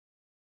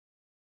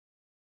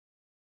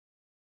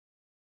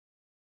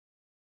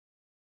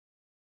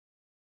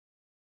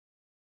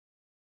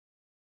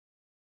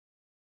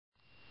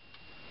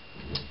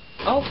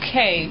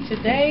Okay,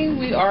 today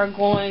we are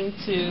going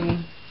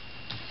to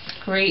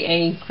create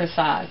a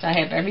corsage. I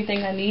have everything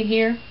I need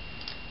here.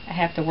 I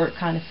have to work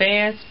kind of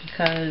fast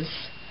because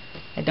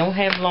I don't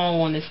have long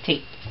on this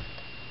tape.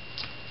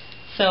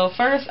 So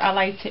first I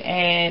like to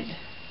add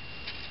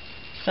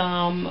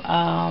some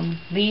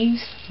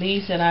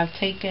leaves that I've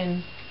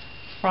taken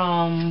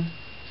from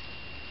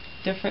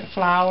different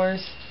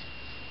flowers.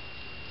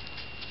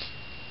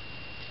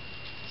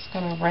 Just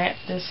going to wrap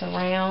this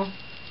around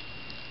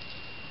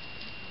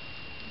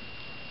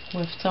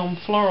with some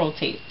floral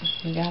tape.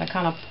 You gotta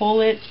kind of pull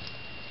it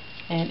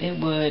and it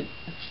would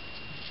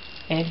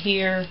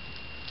adhere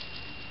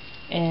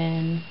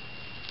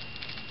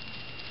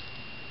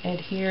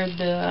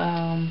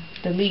the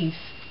leaf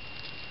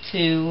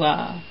to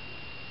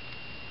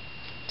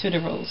the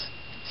rose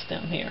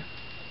stem here.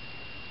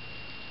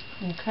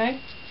 Okay,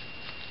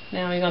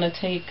 now we're gonna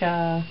take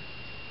a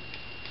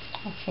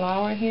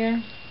flower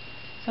here.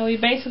 So we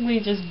basically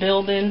just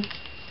building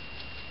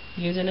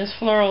using this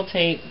floral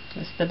tape.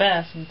 It's the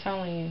best, I'm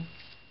telling you.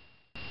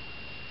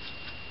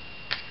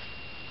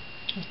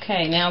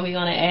 Okay, now we're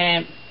going to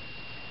add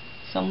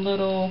some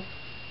little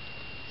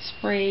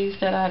sprays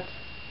that I've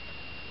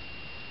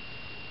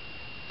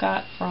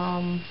got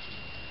from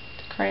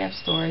the craft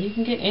store. You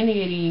can get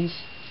any of these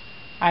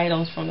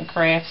items from the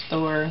craft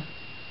store.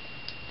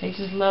 They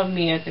just love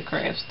me at the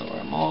craft store.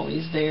 I'm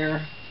always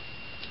there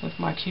with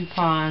my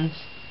coupons.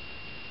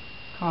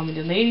 Call me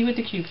the lady with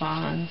the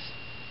coupons.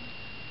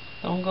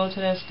 Don't go to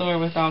that store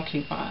without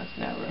coupons,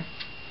 never.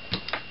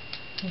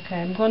 Okay,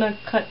 I'm going to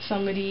cut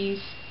some of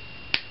these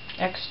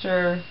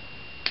extra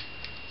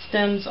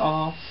stems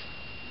off,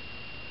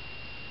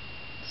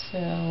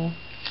 so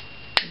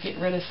to get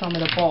rid of some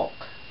of the bulk.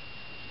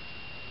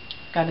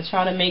 Got to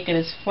try to make it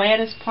as flat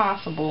as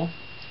possible,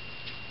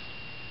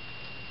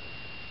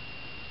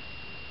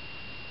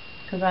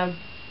 because I've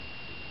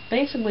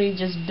basically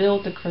just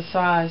built the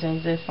corsage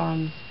as if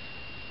I'm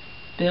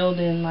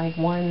building like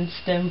one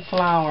stem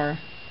flower.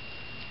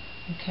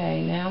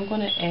 Okay, now I'm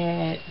going to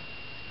add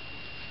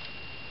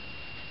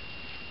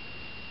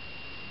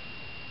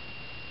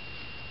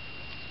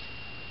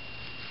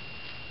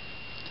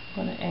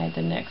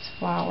the next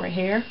flower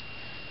here.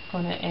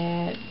 I'm going to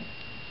add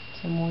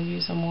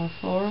use some more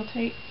floral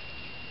tape.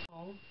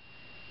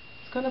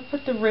 It's going to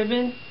put the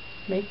ribbon,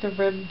 make the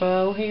rib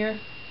bow here.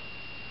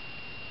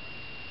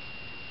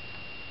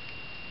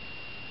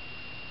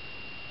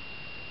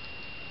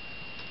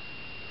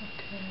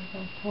 Okay, I'm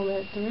going to pull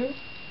that through.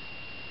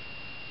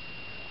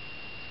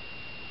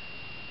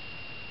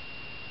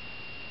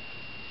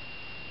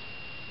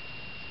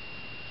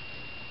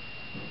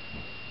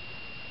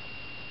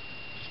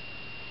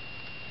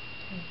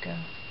 Go.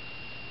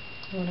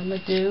 What I'm going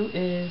to do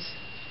is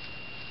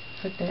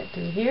put that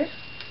through here.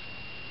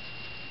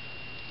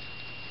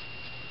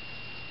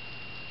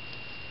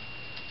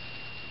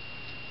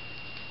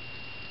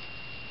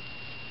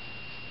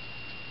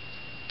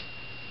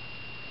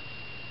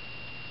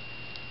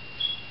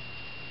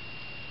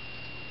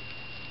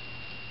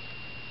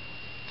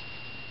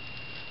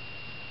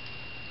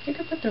 You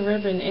can put the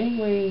ribbon any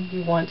way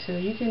you want to.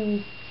 You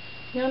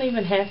don't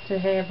even have to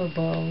have a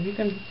bow. You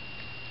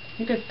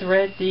could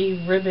thread the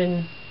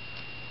ribbon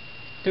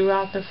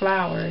throughout the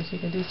flowers. You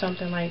can do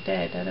something like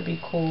that. That'll be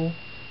cool.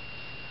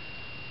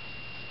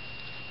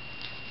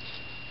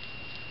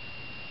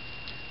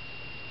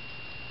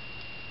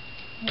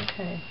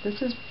 Okay,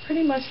 this is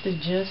pretty much the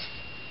gist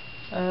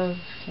of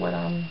what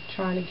I'm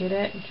trying to get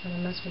at. I'm trying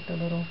to mess with the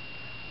little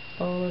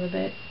bow a little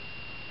bit.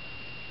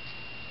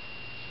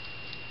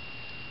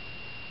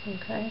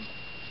 Okay,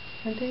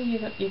 and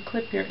then you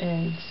clip your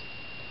ends.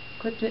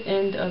 Clip the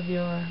end of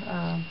your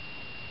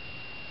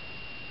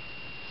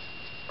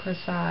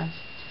corsage.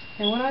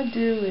 And what I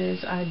do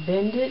is I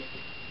bend it.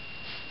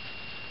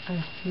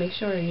 Make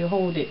sure you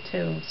hold it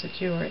too,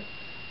 secure it.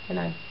 And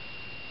I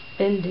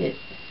bend it.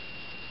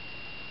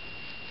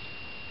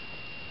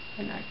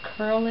 And I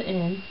curl it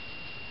in.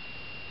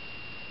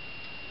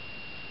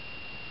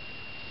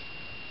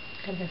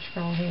 Gotta have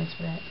strong hands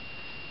for that.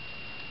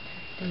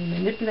 Okay, then you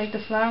manipulate the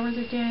flowers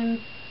again.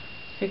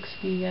 Fix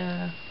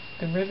the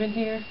ribbon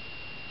here.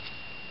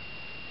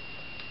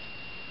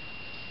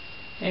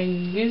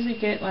 And you usually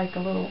get like a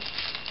little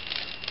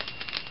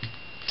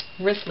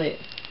wristlet,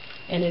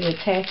 and it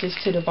attaches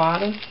to the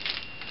bottom,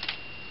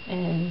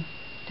 and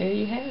there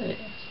you have it,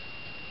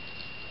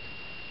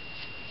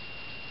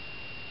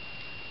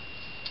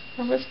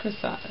 a wrist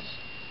corsage.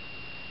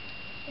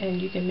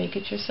 And you can make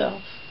it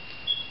yourself,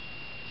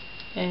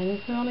 and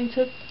it only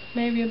took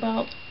maybe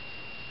about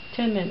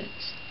 10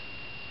 minutes.